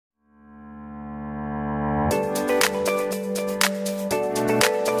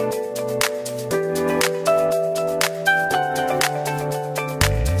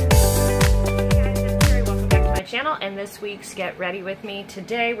this week's Get Ready With Me.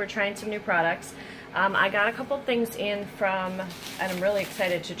 Today we're trying some new products. I got a couple things in from, and I'm really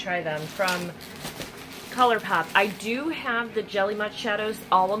excited to try them, from ColourPop. I do have the Jelly Much shadows,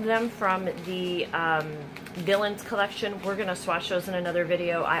 all of them from the Villains collection. We're going to swatch those in another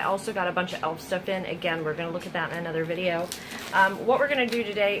video. I also got a bunch of e.l.f. stuff in. Again, we're going to look at that in another video. What we're going to do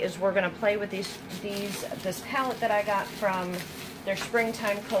today is we're going to play with this palette that I got from their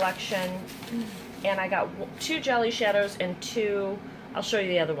springtime collection. And I got 2 jelly shadows and 2, I'll show you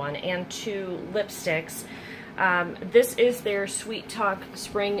the other one, and 2 lipsticks. This is their Sweet Talk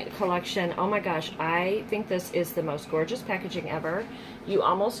Spring collection. Oh my gosh, I think this is the most gorgeous packaging ever. You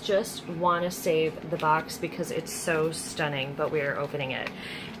almost just want to save the box because it's so stunning, but we're opening it.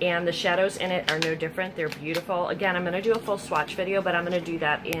 And the shadows in it are no different. They're beautiful. Again, I'm going to do a full swatch video, but I'm going to do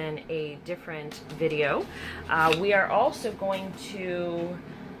that in a different video. We are also going to...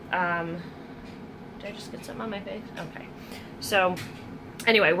 did I just get something on my face? Okay. So...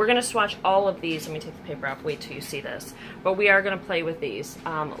 anyway, we're going to swatch all of these. Let me take the paper off. Wait till you see this. But we are going to play with these.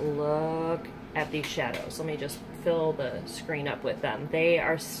 Look at these shadows. Let me just fill the screen up with them. They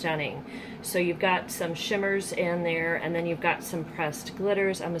are stunning. So you've got some shimmers in there, and then you've got some pressed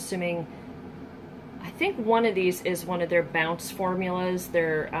glitters. I'm assuming, I think one of these is one of their bounce formulas.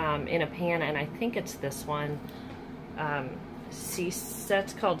 They're in a pan, and I think it's this one. See,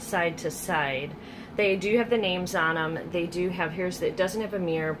 that's called Side to Side. They do have the names on them. They do have, it doesn't have a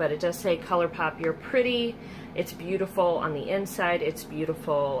mirror, but it does say ColourPop, you're pretty. It's beautiful on the inside. It's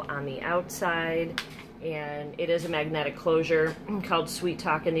beautiful on the outside. And it is a magnetic closure called Sweet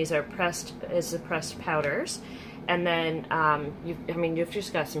Talk, and these are pressed powders. And then, you've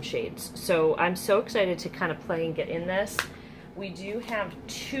just got some shades. So I'm so excited to kind of play and get in this. We do have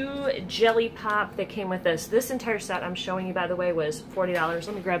 2 Jelly Pop that came with this. This entire set I'm showing you, by the way, was $40.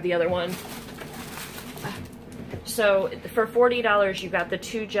 Let me grab the other one. So for $40, you got the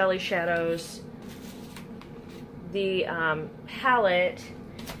 2 jelly shadows, the palette,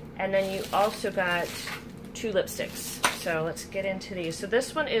 and then you also got 2 lipsticks. So let's get into these. So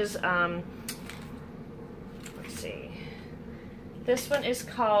this one is, let's see. This one is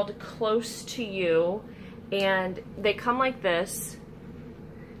called Close to You, and they come like this.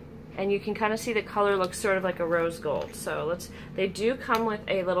 And you can kind of see the color looks sort of like a rose gold. So they do come with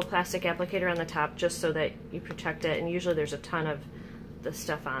a little plastic applicator on the top just so that you protect it. And usually there's a ton of the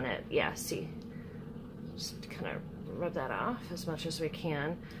stuff on it. Yeah, see, just kind of rub that off as much as we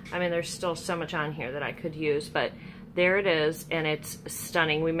can. I mean, there's still so much on here that I could use, but there it is, and it's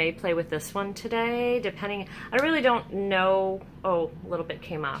stunning. We may play with this one today, depending. I really don't know. Oh, a little bit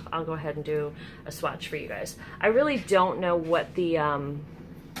came off. I'll go ahead and do a swatch for you guys. I really don't know what the,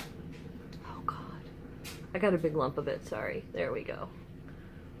 I got a big lump of it, sorry. There we go.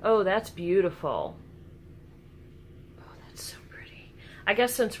 Oh, that's beautiful. Oh, that's so pretty. I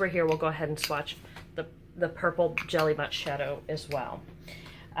guess since we're here, we'll go ahead and swatch the purple Jelly Much shadow as well.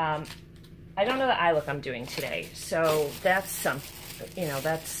 I don't know the eye look I'm doing today, so that's some,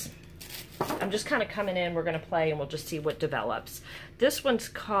 I'm just kind of coming in, we're going to play, and we'll just see what develops. This one's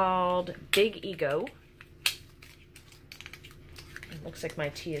called Big Ego. It looks like my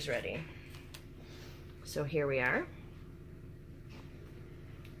tea is ready. So here we are,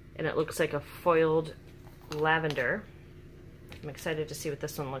 and it looks like a foiled lavender. I'm excited to see what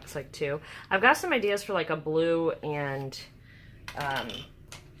this one looks like too. I've got some ideas for like a blue and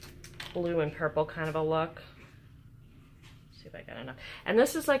purple kind of a look. Let's see if I got enough. And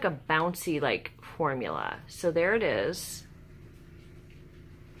this is like a bouncy like formula. So there it is.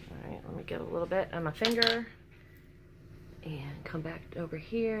 All right, let me get a little bit on my finger and come back over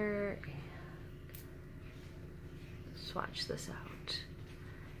here. Swatch this out.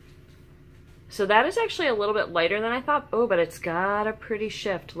 So that is actually a little bit lighter than I thought. Oh, but it's got a pretty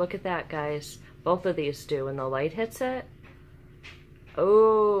shift. Look at that, guys. Both of these do when the light hits it.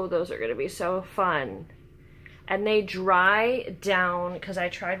 Oh, those are going to be so fun. And they dry down, because I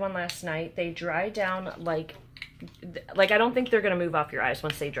tried one last night. They dry down like I don't think they're going to move off your eyes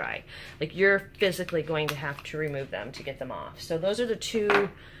once they dry. Like, you're physically going to have to remove them to get them off. So those are the 2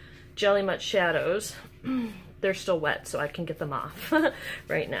 Jelly Much shadows. They're still wet, so I can get them off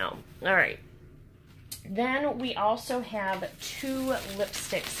right now. All right. Then we also have 2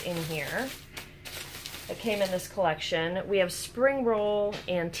 lipsticks in here that came in this collection. We have Spring Roll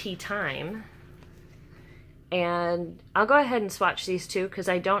and Tea Time. And I'll go ahead and swatch these 2 because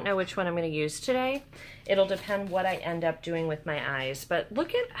I don't know which one I'm going to use today. It'll depend what I end up doing with my eyes. But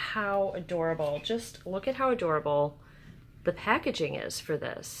look at how adorable, just look at how adorable the packaging is for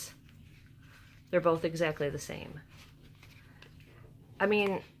this. They're both exactly the same. I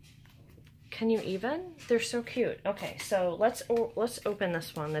mean, Can you even? They're so cute. Okay, so let's open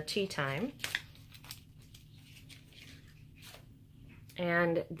this one, the Tea Time.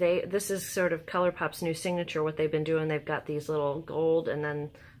 And this is sort of ColourPop's new signature, what they've been doing. They've got these little gold and then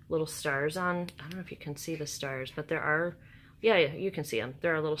little stars on. I don't know if you can see the stars, but there are, yeah, you can see them.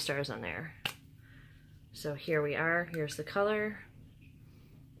 There are little stars on there. So here we are. Here's the color.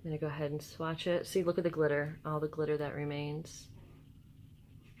 I'm gonna go ahead and swatch it. See, look at the glitter, all the glitter that remains.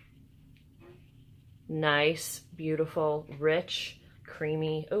 Nice, beautiful, rich,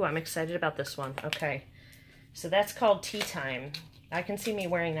 creamy. Oh, I'm excited about this one. Okay, so that's called Tea Time. I can see me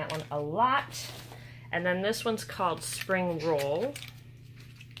wearing that one a lot. And then this one's called Spring Roll.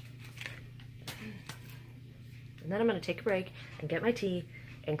 And then I'm gonna take a break and get my tea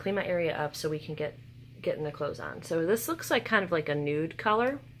and clean my area up so we can getting the clothes on. So this looks like kind of like a nude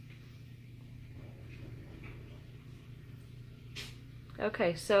color.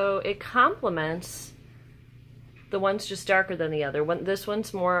 Okay, so it complements the one's just darker than the other one. This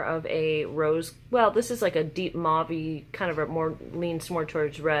one's more of a rose. Well, this is like a deep mauve-y, kind of a more, leans more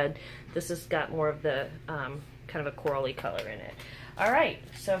towards red. This has got more of the kind of a corally color in it. All right,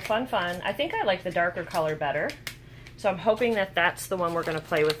 so fun. I think I like the darker color better. So I'm hoping that that's the one we're gonna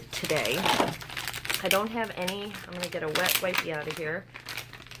play with today. I don't have any. I'm gonna get a wet wipey out of here.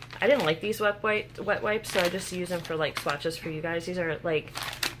 I didn't like these wet wipes, so I just use them for like swatches for you guys. These are like,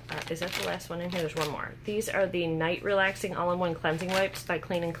 is that the last one in here? There's one more. These are the Night Relaxing All-in-One Cleansing Wipes by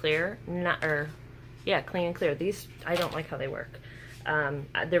Clean and Clear. Clean and Clear. These, I don't like how they work.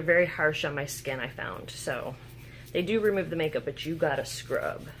 They're very harsh on my skin, I found. So they do remove the makeup, but you gotta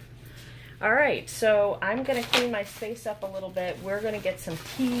scrub. All right, so I'm gonna clean my face up a little bit. We're gonna get some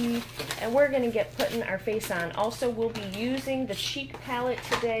tea, and we're gonna get putting our face on. Also, we'll be using the cheek palette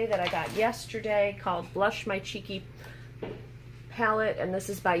today that I got yesterday called Blush My Cheeky palette, and this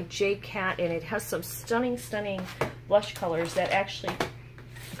is by J Cat, and it has some stunning blush colors that actually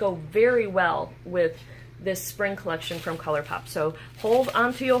go very well with this spring collection from ColourPop. So hold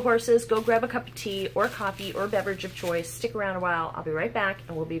on to your horses, go grab a cup of tea or coffee or beverage of choice, stick around a while, I'll be right back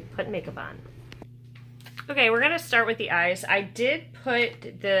and we'll be putting makeup on. Okay, we're gonna start with the eyes. I did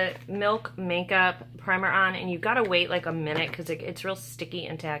put the Milk Makeup Primer on, and you gotta wait like a minute because it's real sticky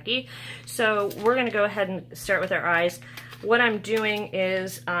and tacky. So we're gonna go ahead and start with our eyes. What I'm doing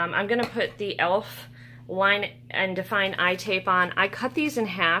is I'm gonna put the e.l.f. Line and Define eye tape on. I cut these in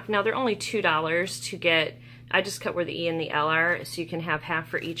half. Now they're only $2 to get. I just cut where the E and the L are, so you can have half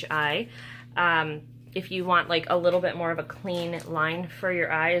for each eye. If you want like a little bit more of a clean line for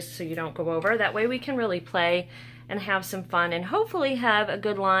your eyes so you don't go over, that way we can really play and have some fun and hopefully have a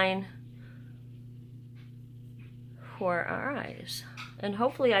good line for our eyes. And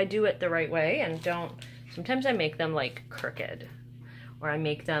hopefully I do it the right way and don't, sometimes I make them like crooked or I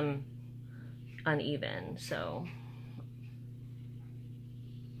make them uneven, so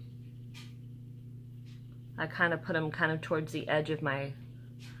I kind of put them kind of towards the edge of my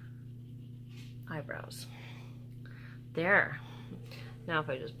eyebrows. There. Now if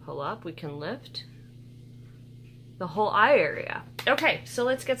I just pull up, we can lift the whole eye area. Okay, so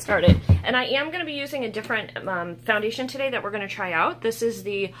let's get started. And I am going to be using a different foundation today that we're going to try out. This is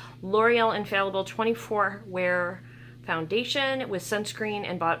the L'Oreal Infallible 24 Wear Foundation with sunscreen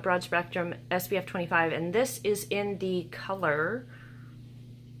and broad spectrum SPF 25, and this is in the color,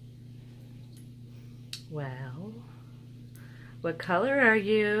 well, what color are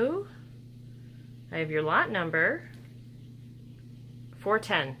you? I have your lot number,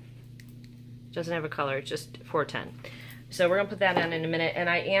 410. Doesn't have a color, it's just 410. So we're gonna put that on in a minute, and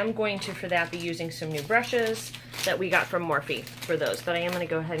I am going to, for that, be using some new brushes that we got from Morphe for those, but I am gonna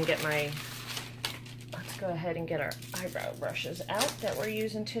go ahead and get my, go ahead and get our eyebrow brushes out that we're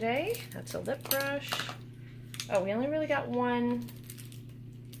using today. That's a lip brush. Oh, we only really got one.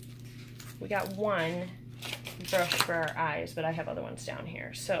 We got one brush for our eyes, but I have other ones down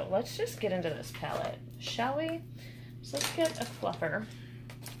here. So let's just get into this palette, shall we? So let's get a fluffer,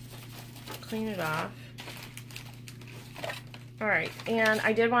 clean it off. All right, and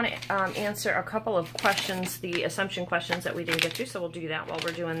I did want to answer a couple of questions, the assumption questions that we didn't get to, so we'll do that while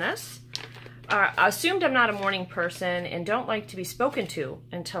we're doing this. Assumed I'm not a morning person and don't like to be spoken to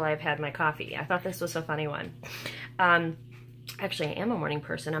until I've had my coffee. I thought this was a funny one. Actually, I am a morning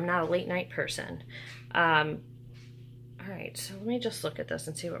person. I'm not a late night person. All right, so let me just look at this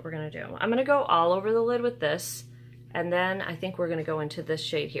and see what we're gonna do. I'm gonna go all over the lid with this, and then I think we're gonna go into this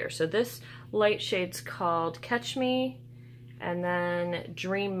shade here. So this light shade's called Catch Me, and then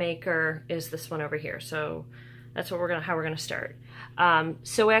Dream Maker is this one over here. So that's what how we're gonna start.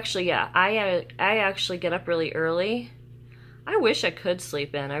 So actually, yeah, I actually get up really early. I wish I could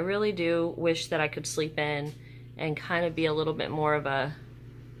sleep in. I really do wish that I could sleep in and kind of be a little bit more of a,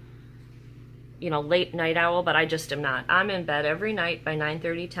 you know, late night owl, but I just am not. I'm in bed every night by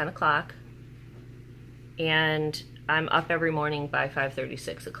 9:30, 10 o'clock, and I'm up every morning by 5:30,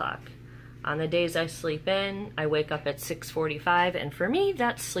 6 o'clock. On the days I sleep in, I wake up at 6:45, and for me,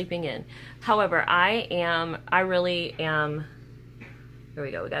 that's sleeping in. However, I really am, there we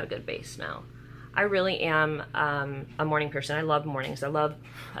go, we got a good base now. I really am a morning person. I love mornings. I love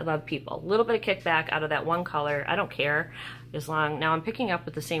people. A little bit of kickback out of that one color. I don't care as long. Now I'm picking up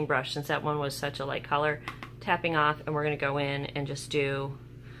with the same brush since that one was such a light color. Tapping off, and we're going to go in and just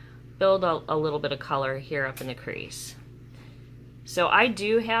build a little bit of color here up in the crease. So I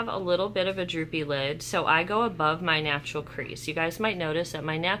do have a little bit of a droopy lid, so I go above my natural crease. You guys might notice that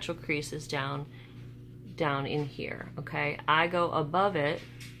my natural crease is down in here, okay? I go above it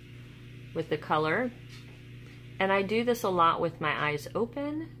with the color, and I do this a lot with my eyes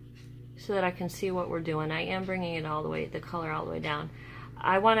open so that I can see what we're doing. I am bringing it all the way, the color all the way down.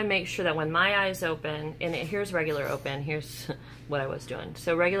 I want to make sure that when my eyes open, and here's regular open, here's what I was doing.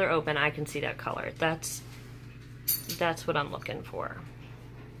 So regular open, I can see that color. That's what I'm looking for.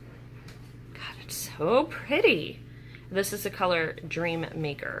 God, it's so pretty. This is the color Dream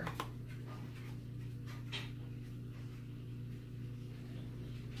Maker.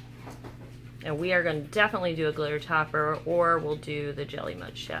 And we are going to definitely do a glitter topper, or we'll do the Jelly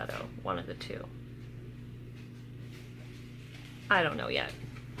Mud Shadow, one of the two. I don't know yet.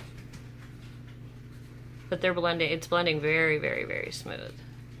 But they're blending, it's blending very, very, very smooth.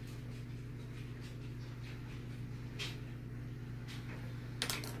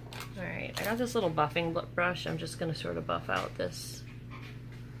 Alright, I got this little buffing brush. I'm just going to sort of buff out this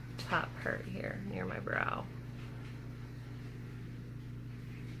top part here near my brow.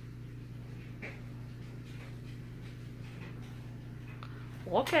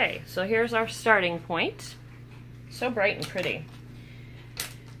 Okay, so here's our starting point. So bright and pretty.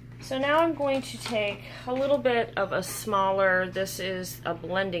 So now I'm going to take a little bit of a smaller, this is a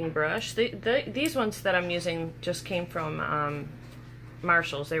blending brush. These ones that I'm using just came from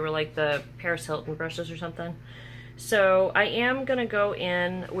Marshall's. They were like the Paris Hilton brushes or something. So I am going to go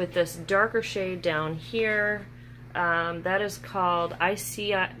in with this darker shade down here. That is called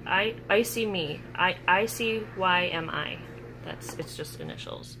ICYMI. It's just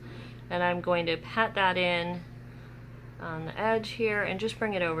initials. And I'm going to pat that in on the edge here and just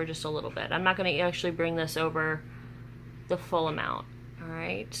bring it over just a little bit. I'm not going to actually bring this over the full amount.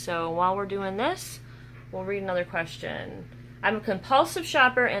 Alright, so while we're doing this, we'll read another question. I'm a compulsive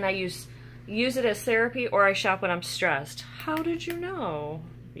shopper and I use it as therapy, or I shop when I'm stressed. How did you know?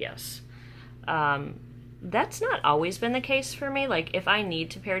 Yes. That's not always been the case for me. Like if I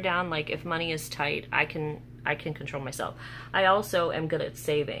need to pare down, like if money is tight, I can control myself. I also am good at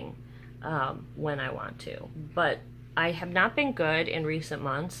saving when I want to, but I have not been good in recent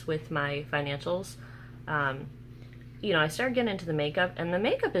months with my financials. You know, I started getting into the makeup, and the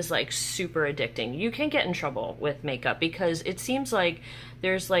makeup is like super addicting. You can get in trouble with makeup because it seems like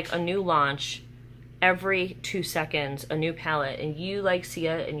there's like a new launch every 2 seconds, a new palette, and you like see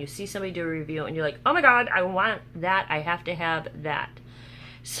it and you see somebody do a review and you're like, oh my God, I want that. I have to have that.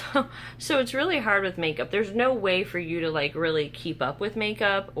 So it's really hard with makeup. There's no way for you to like really keep up with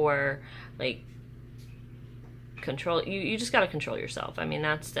makeup or like control. You just got to control yourself. I mean,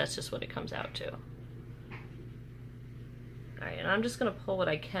 that's just what it comes out to. All right, and I'm just going to pull what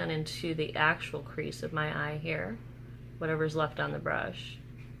I can into the actual crease of my eye here, whatever's left on the brush.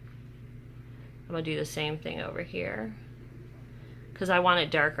 I'm going to do the same thing over here because I want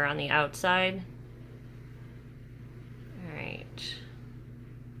it darker on the outside. All right.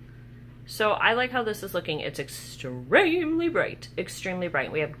 So I like how this is looking. It's extremely bright, extremely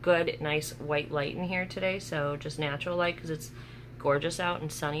bright. We have good, nice white light in here today, so just natural light because it's gorgeous out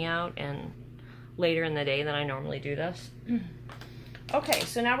and sunny out and later in the day than I normally do this. Okay,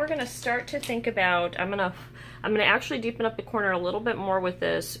 so now we're gonna start to think about, I'm gonna actually deepen up the corner a little bit more with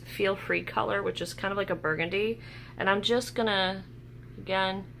this Feel Free color, which is kind of like a burgundy, and I'm just gonna,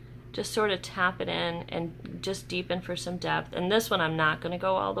 again, just sort of tap it in and just deepen for some depth. And this one I'm not going to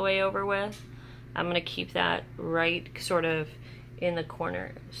go all the way over with. I'm going to keep that right sort of in the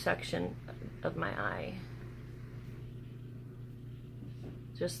corner section of my eye.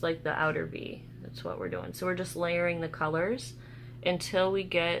 Just like the outer V. That's what we're doing. So we're just layering the colors until we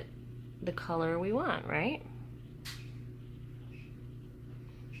get the color we want, right?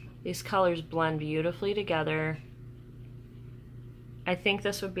 These colors blend beautifully together. I think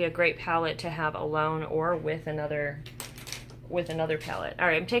this would be a great palette to have alone or with another with another palette. All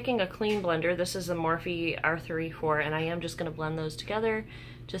right, I'm taking a clean blender. This is the Morphe R34, and I am just gonna blend those together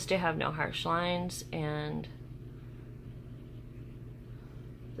just to have no harsh lines. And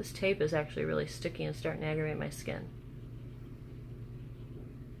this tape is actually really sticky and starting to aggravate my skin.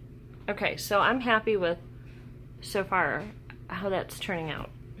 Okay, so I'm happy with, so far, how that's turning out.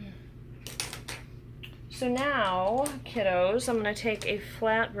 So now, kiddos, I'm gonna take a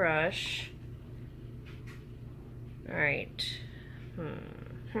flat brush. All right.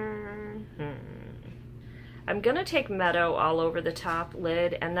 I'm gonna take Meadow all over the top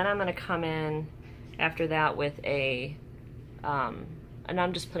lid, and then I'm gonna come in after that with a, and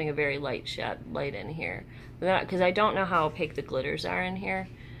I'm just putting a very light light in here, because I don't know how opaque the glitters are in here.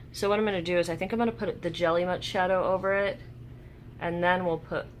 So what I'm gonna do is I think I'm gonna put the Jelly Mutt shadow over it, and then we'll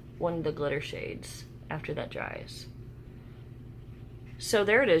put one of the glitter shades after that dries. So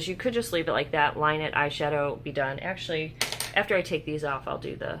there it is. You could just leave it like that, line it, eyeshadow, be done. Actually, after I take these off, I'll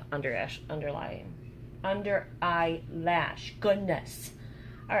do the under eyelash. Goodness.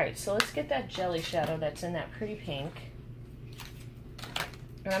 All right, so let's get that jelly shadow that's in that pretty pink.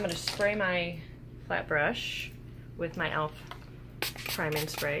 And I'm gonna spray my flat brush with my e.l.f. priming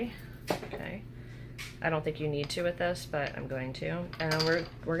spray. Okay. I don't think you need to with this, but I'm going to. And then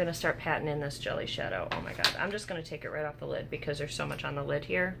we're gonna start patting in this jelly shadow. Oh my god, I'm just gonna take it right off the lid because there's so much on the lid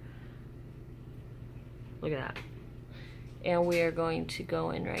here. Look at that. And we are going to go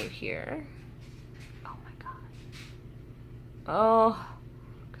in right here. Oh my god. Oh,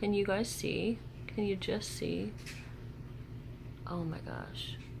 can you guys see? Can you just see? Oh my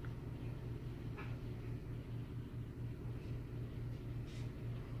gosh.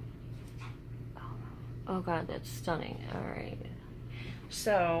 Oh god, that's stunning. All right.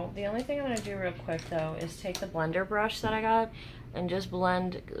 So the only thing I'm gonna do real quick though is take the blender brush that I got and just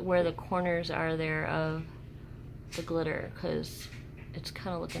blend where the corners are there of the glitter, because it's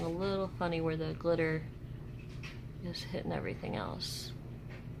kind of looking a little funny where the glitter is hitting everything else.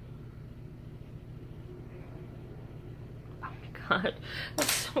 Oh my god,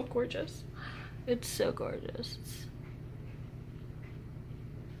 that's so gorgeous. It's so gorgeous.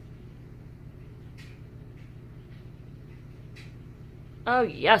 Oh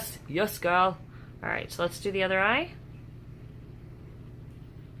yes, yes girl. All right, so let's do the other eye.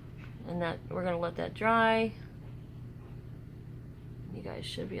 And that we're gonna let that dry. You guys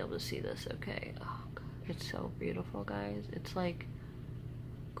should be able to see this okay. Oh god, it's so beautiful, guys. It's like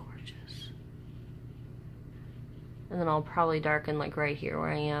gorgeous. And then I'll probably darken like right here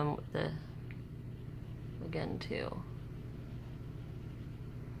where I am with the, again too.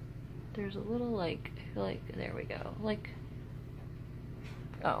 There's a little like, I feel like, there we go. Like,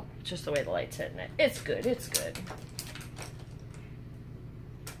 oh, it's just the way the light's hitting it. It's good, it's good.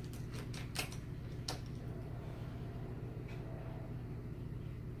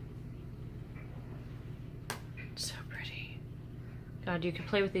 So pretty. God, you can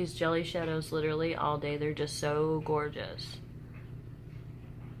play with these jelly shadows literally all day. They're just so gorgeous.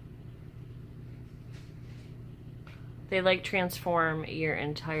 They like transform your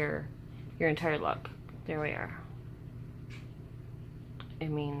entire look. There we are. I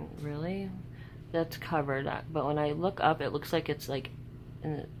mean, really? That's covered up. But when I look up, it looks like it's like,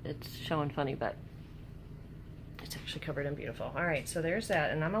 it's showing funny, but it's actually covered in beautiful. All right, so there's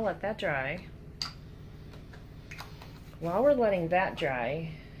that, and I'm gonna let that dry. While we're letting that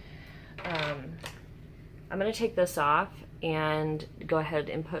dry, I'm gonna take this off and go ahead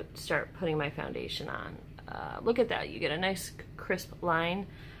and start putting my foundation on. Look at that, you get a nice crisp line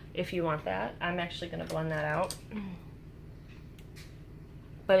if you want that. I'm actually gonna blend that out.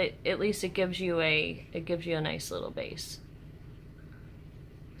 But at least it gives you a nice little base,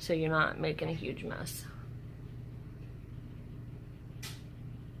 so you're not making a huge mess.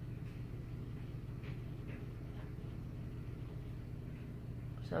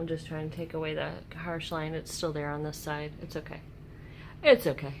 So I'm just trying to take away the harsh line. It's still there on this side. It's okay. It's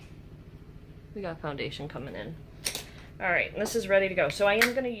okay. We got foundation coming in. All right, this is ready to go. So I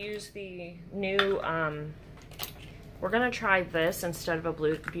am going to use the new. We're gonna try this instead of a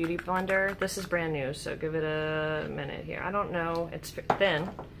beauty blender. This is brand new, so give it a minute here. I don't know, it's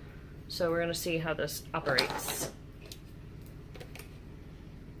thin, so we're gonna see how this operates.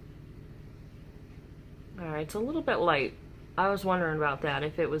 All right, it's a little bit light. I was wondering about that,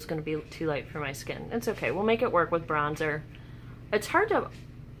 if it was gonna be too light for my skin. It's okay, we'll make it work with bronzer. It's hard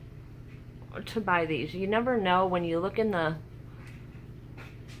to buy these. You never know when you look in the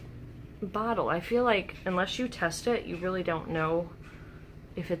bottle. I feel like unless you test it, you really don't know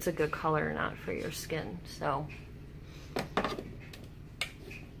if it's a good color or not for your skin. So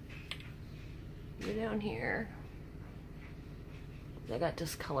you're down here. I got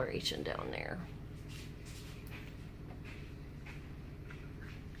discoloration down there.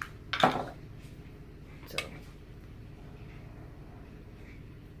 So.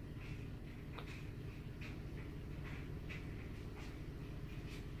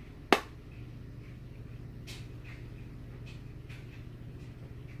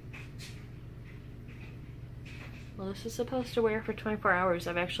 Well, this is supposed to wear for 24 hours.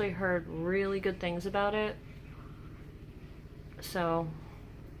 I've actually heard really good things about it. So,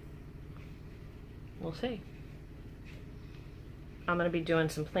 we'll see. I'm going to be doing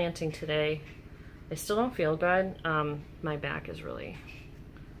some planting today. I still don't feel good. My back is really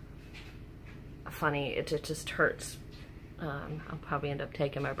funny. It just hurts. I'll probably end up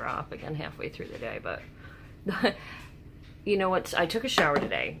taking my bra off again halfway through the day, but you know what? I took a shower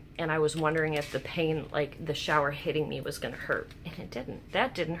today, and I was wondering if the pain, like the shower hitting me, was going to hurt, and it didn't.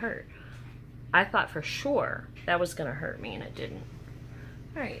 That didn't hurt. I thought for sure that was going to hurt me, and it didn't.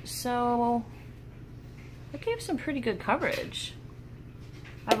 All right, so it gave some pretty good coverage.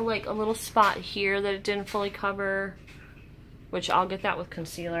 I have like a little spot here that it didn't fully cover, which I'll get that with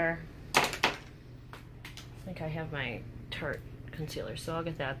concealer. I think I have my Tarte concealer, so I'll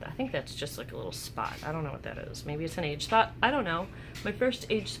get that. I think that's just like a little spot. I don't know what that is. Maybe it's an age spot. I don't know. My first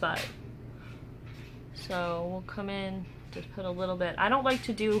age spot. So we'll come in, just put a little bit. I don't like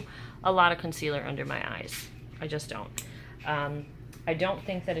to do a lot of concealer under my eyes. I just don't. I don't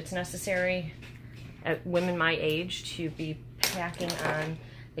think that it's necessary at women my age to be packing on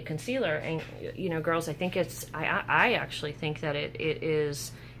the concealer. And you know, girls, I think it's, I actually think that it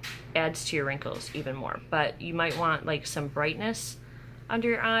is adds to your wrinkles even more, but you might want like some brightness under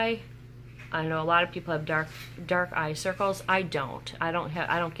your eye. I know a lot of people have dark eye circles. I don't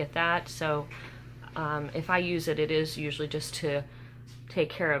get that. So if I use it, it is usually just to take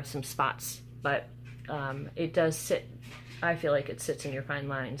care of some spots, but it does sit, I feel like it sits in your fine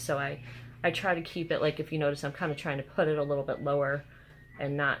line. So I try to keep it, like if you notice, I'm kind of trying to put it a little bit lower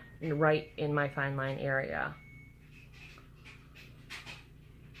and not right in my fine line area.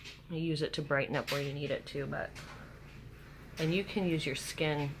 You use it to brighten up where you need it to, and you can use your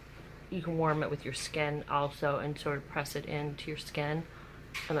skin, you can warm it with your skin also and sort of press it into your skin,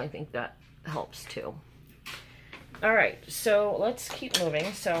 and I think that helps too. All right, so let's keep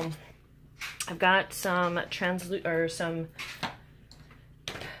moving. So I've got some some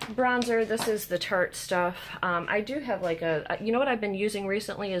bronzer. This is the Tarte stuff. I do have like you know what I've been using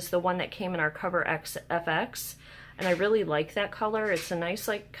recently is the one that came in our Cover X FX. And I really like that color. It's a nice,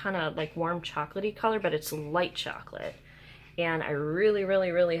 like, kind of like warm chocolatey color, but it's light chocolate. And I really, really,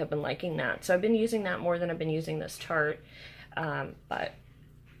 really have been liking that. So I've been using that more than I've been using this Tarte. But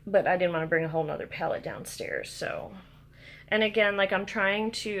I didn't want to bring a whole nother palette downstairs. So, and again, like I'm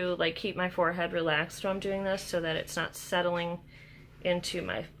trying to like keep my forehead relaxed while I'm doing this so that it's not settling into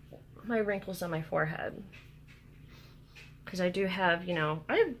my wrinkles on my forehead. Because I do have, you know,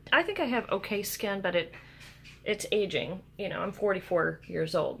 I think I have okay skin, but it's aging. You know, I'm 44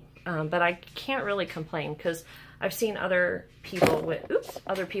 years old, but I can't really complain because I've seen other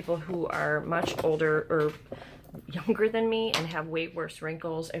people who are much older or younger than me and have way worse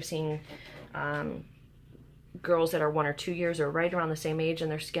wrinkles. I've seen girls that are 1 or 2 years or right around the same age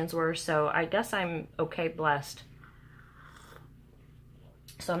and their skin's worse. So I guess I'm okay, blessed.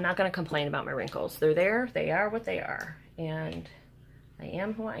 So I'm not going to complain about my wrinkles. They're there. They are what they are. And I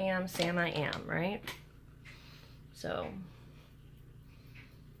am who I am, Sam I am, right? So,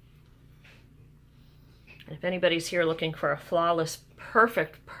 if anybody's here looking for a flawless,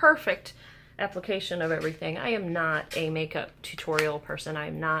 perfect application of everything, I am not a makeup tutorial person. I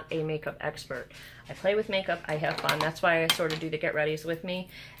am not a makeup expert. I play with makeup. I have fun. That's why I sort of do the get readies with me.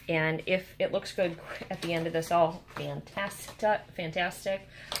 And if it looks good at the end of this, all fantastic.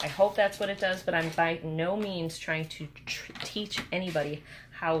 I hope that's what it does, but I'm by no means trying to teach anybody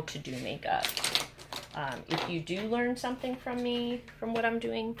how to do makeup. If you do learn something from me, from what I'm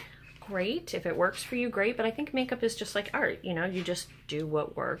doing, great. If it works for you, great. But I think makeup is just like art. You know, you just do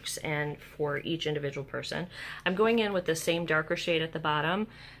what works, and for each individual person. I'm going in with the same darker shade at the bottom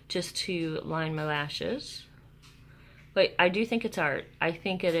just to line my lashes. But I do think it's art. I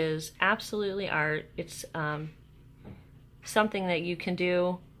think it is absolutely art. It's something that you can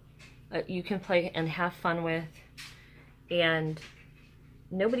do, you can play and have fun with, and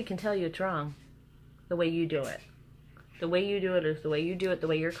nobody can tell you it's wrong. The way you do it. The way you do it is the way you do it, the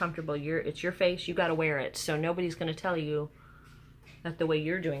way you're comfortable. It's your face, you gotta wear it. So nobody's gonna tell you that the way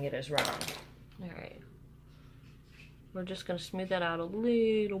you're doing it is wrong. All right. We're just gonna smooth that out a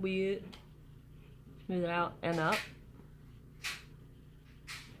little bit. Smooth it out and up.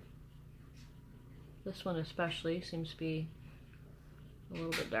 This one especially seems to be a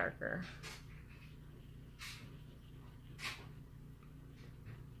little bit darker.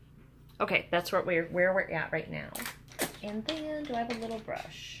 Okay, that's where we're at right now. And then, do I have a little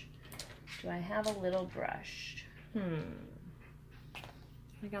brush? Do I have a little brush?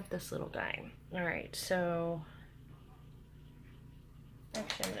 I got this little guy. All right, so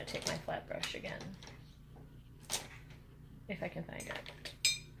actually I'm gonna take my flat brush again, if I can find it.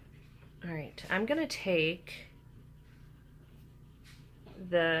 All right, I'm gonna take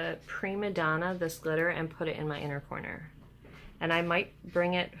the Prima Donna, this glitter, and put it in my inner corner. And I might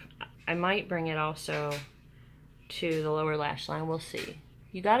bring it also to the lower lash line, we'll see.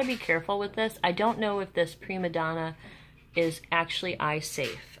 You gotta be careful with this. I don't know if this Prima Donna is actually eye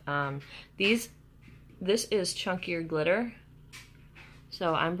safe. This is chunkier glitter,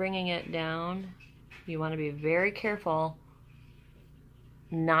 so I'm bringing it down. You wanna be very careful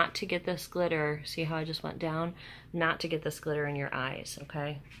not to get this glitter, see how I just went down? Not to get this glitter in your eyes,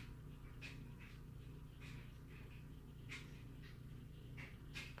 okay?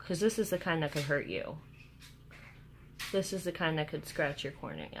 Because this is the kind that could hurt you. This is the kind that could scratch your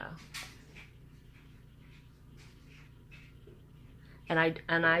cornea. And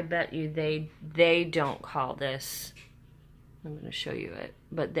I bet you they don't call this, I'm going to show you it,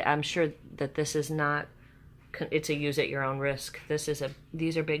 but I'm sure that this is not, it's a use at your own risk.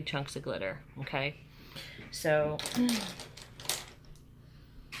 These are big chunks of glitter, okay? So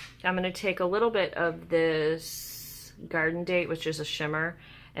I'm going to take a little bit of this Garden Date, which is a shimmer,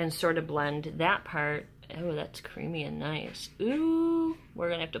 and sort of blend that part. Oh, that's creamy and nice. Ooh, we're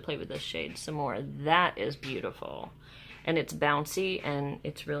going to have to play with this shade some more. That is beautiful. And it's bouncy and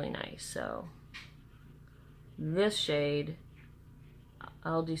it's really nice. So this shade,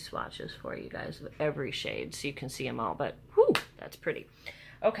 I'll do swatches for you guys of every shade so you can see them all, but whew, that's pretty.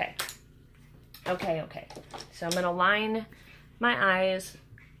 Okay. So I'm gonna line my eyes,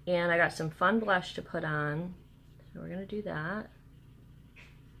 and I got some fun blush to put on. So we're gonna do that.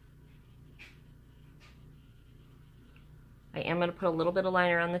 I am gonna put a little bit of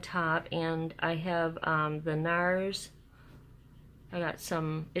liner on the top, and I have the NARS. I got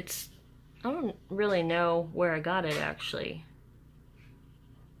some, I don't really know where I got it actually.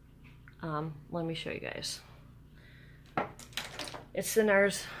 Let me show you guys. It's the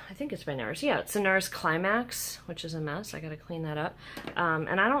NARS, I think it's by NARS. Yeah, it's the NARS Climax, which is a mess. I gotta clean that up.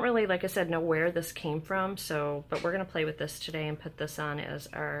 And I don't really, like I said, know where this came from, but we're gonna play with this today and put this on as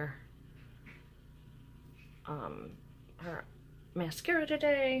our mascara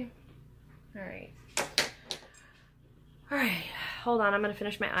today. All right, hold on, I'm gonna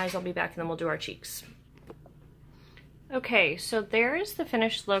finish my eyes, I'll be back, and then we'll do our cheeks. Okay, so there is the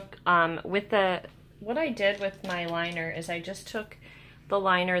finished look. What I did with my liner is I just took the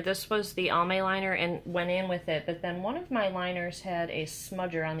liner, this was the Almay liner, and went in with it, but then one of my liners had a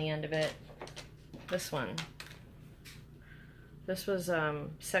smudger on the end of it. This one. This was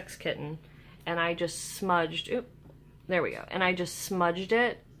Sex Kitten, and I just smudged, there we go, and I just smudged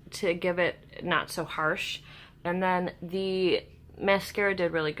it to give it not so harsh, and then the mascara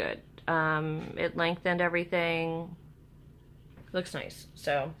did really good. It lengthened everything. Looks nice.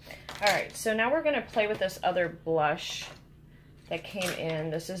 So, all right. So now we're gonna play with this other blush that came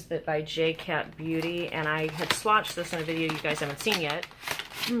in. This is by J Cat Beauty, and I had swatched this in a video you guys haven't seen yet.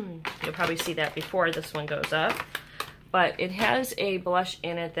 You'll probably see that before this one goes up. But it has a blush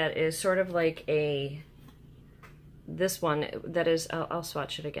in it that is sort of like this one that is, I'll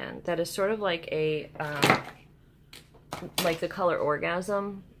swatch it again. That is sort of like like the color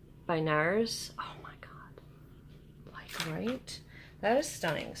Orgasm by NARS. Oh my god. Like, right? That is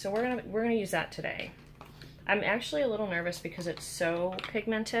stunning. So we're gonna use that today. I'm actually a little nervous because it's so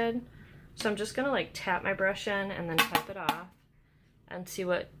pigmented. So I'm just gonna like tap my brush in and then tap it off and see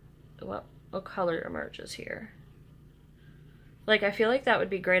what color emerges here. Like, I feel like that would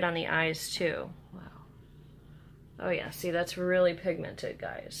be great on the eyes too. Wow. Oh yeah, see, that's really pigmented,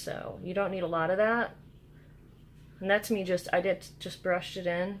 guys. So you don't need a lot of that. And that's me just brushed it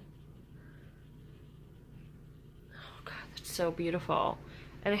in. Oh god, that's so beautiful.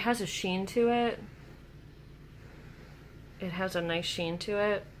 And it has a sheen to it. It has a nice sheen to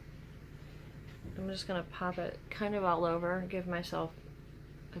it. I'm just gonna pop it kind of all over, give myself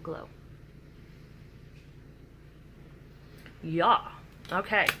a glow. Yeah,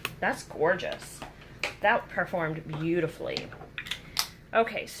 okay, that's gorgeous. That performed beautifully.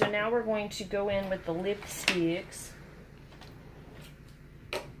 Okay, so now we're going to go in with the lipsticks.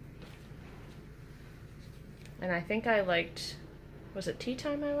 And I think I liked, was it Tea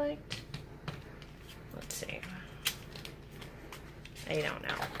Time I liked? Let's see. I don't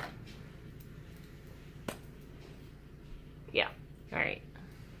know. Yeah, All right.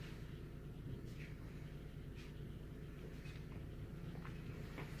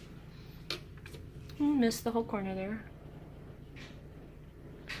 Missed the whole corner there.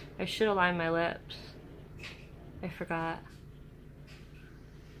 I should have lined my lips. I forgot.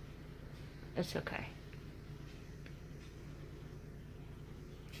 It's okay.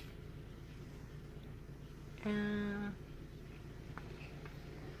 And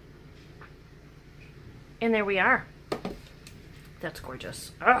there we are. That's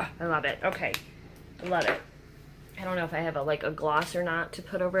gorgeous. Oh, I love it. Okay, I love it. I don't know if I have like a gloss or not to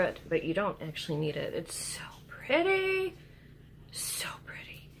put over it, but you don't actually need it. It's so pretty. So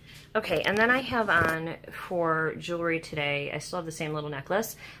pretty. Okay, and then I have on for jewelry today, I still have the same little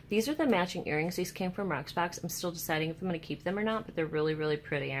necklace. These are the matching earrings. These came from Rocksbox. I'm still deciding if I'm going to keep them or not, but they're really, really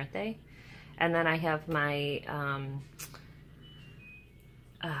pretty, aren't they? And then I have my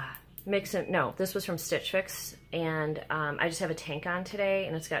this was from Stitch Fix, and I just have a tank on today,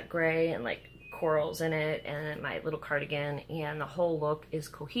 and it's got gray and like corals in it, and my little cardigan, and the whole look is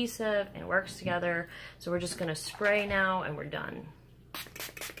cohesive and works together. So we're just gonna spray now, and we're done.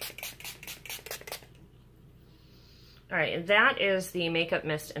 All right, and that is the Makeup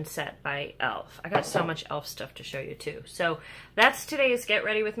Mist and Set by e.l.f. I got so much e.l.f. stuff to show you too. So that's today's Get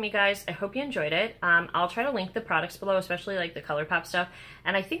Ready With Me, guys. I hope you enjoyed it. I'll try to link the products below, especially like the ColourPop stuff.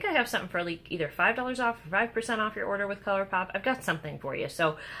 And I think I have something for like either $5 off or 5% off your order with ColourPop. I've got something for you.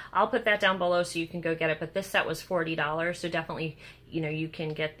 So I'll put that down below so you can go get it. But this set was $40, so definitely, you know, you can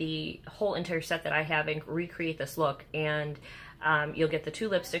get the whole entire set that I have and recreate this look. And you'll get the 2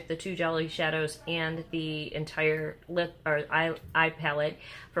 lipstick, the 2 jelly shadows, and the entire lip or eye palette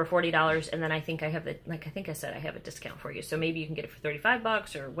for $40. And then I think I have the, like I think I said, I have a discount for you. So maybe you can get it for 35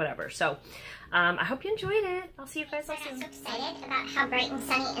 bucks or whatever. So I hope you enjoyed it. I'll see you guys all soon. I'm so excited about how bright and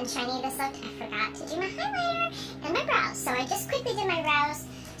sunny and shiny this looked. I forgot to do my highlighter and my brows. So I just quickly did my brows.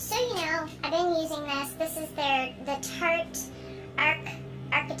 So you know, I've been using this. This is the Tarte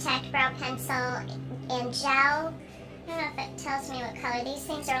Architect Brow Pencil in gel. I don't know if it tells me what color. These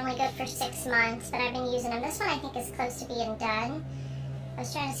things are only good for 6 months, but I've been using them. This one I think is close to being done. I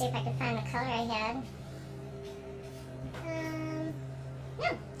was trying to see if I could find the color I had.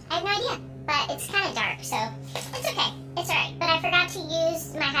 No, I have no idea, but it's kind of dark, so it's okay. It's alright, but I forgot to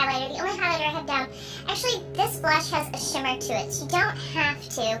use my highlighter. The only highlighter I have down, actually this blush has a shimmer to it, so you don't have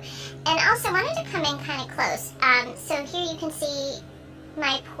to. And also I wanted to come in kind of close. So here you can see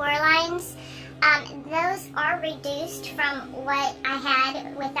my pore lines. Those are reduced from what I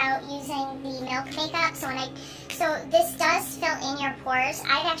had without using the milk makeup. So this does fill in your pores.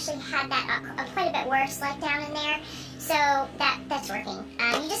 I've actually had that quite a bit worse let down in there. So that's working.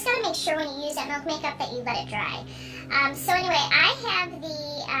 You just gotta make sure when you use that milk makeup that you let it dry. So anyway, I have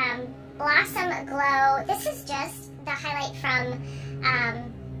the Blossom Glow. This is just the highlight from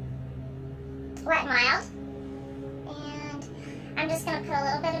Wet n Wild. And I'm just gonna put a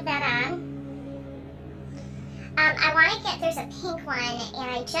little bit of that on. I want to get, there's a pink one, and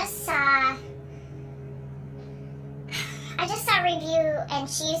I just saw a review, and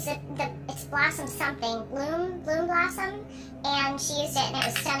she used it's Blossom something, Bloom Blossom, and she used it, and it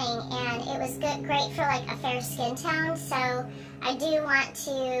was stunning, and it was great for like a fair skin tone, so I do want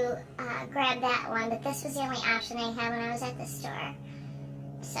to grab that one, but this was the only option I had when I was at the store.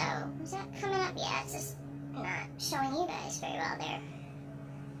 So, is that coming up? Yeah, it's just not showing you guys very well there.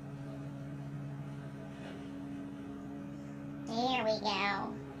 There we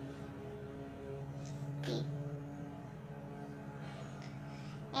go.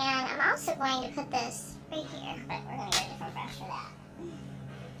 And I'm also going to put this right here, but we're going to get a different brush for that.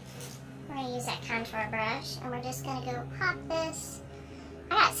 We're going to use that contour brush, and we're just going to go pop this.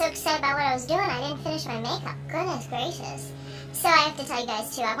 I got so excited about what I was doing, I didn't finish my makeup. Goodness gracious. So I have to tell you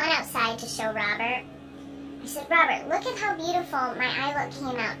guys too, I went outside to show Robert. I said, Robert, look at how beautiful my eye look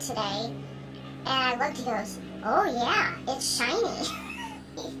came out today. And I looked, he goes, oh yeah, it's shiny.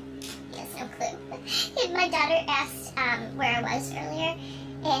 He has no clue. My daughter asked where I was earlier,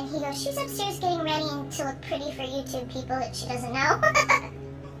 and he goes, she's upstairs getting ready to look pretty for YouTube people that she doesn't know.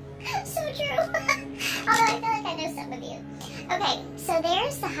 So true. Although I feel like I know some of you. Okay, so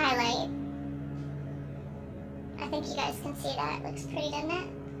there's the highlight. I think you guys can see that. It looks pretty, doesn't it?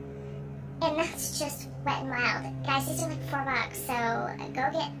 And that's just Wet n Wild. Guys, these are like $4, so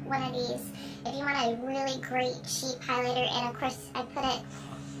go get one of these if you want a really great cheap highlighter. And of course, I put it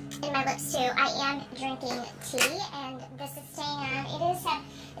in my lips too. I am drinking tea, and this is staying on.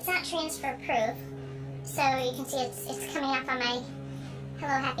 It's not transfer proof, so you can see it's coming up on my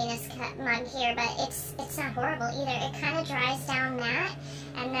Hello Happiness mug here, but it's not horrible either. It kind of dries down matte,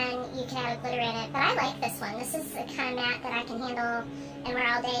 and then you can add a glitter in it, but I like this one. This is the kind of matte that I can handle and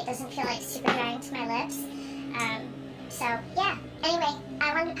wear all day. It doesn't feel like super drying to my lips. So yeah, anyway,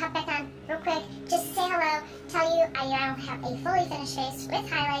 I wanted to pop back on real quick, just say hello, tell you I now have a fully finished face with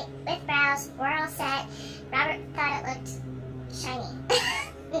highlight, with brows, we're all set. Robert thought it looked shiny.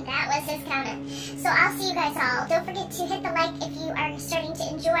 That was his comment. So I'll see you guys all. Don't forget to hit the like if you are starting to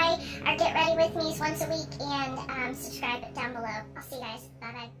enjoy our Get Ready With Me's once a week, and subscribe down below. I'll see you guys.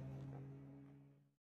 Bye-bye.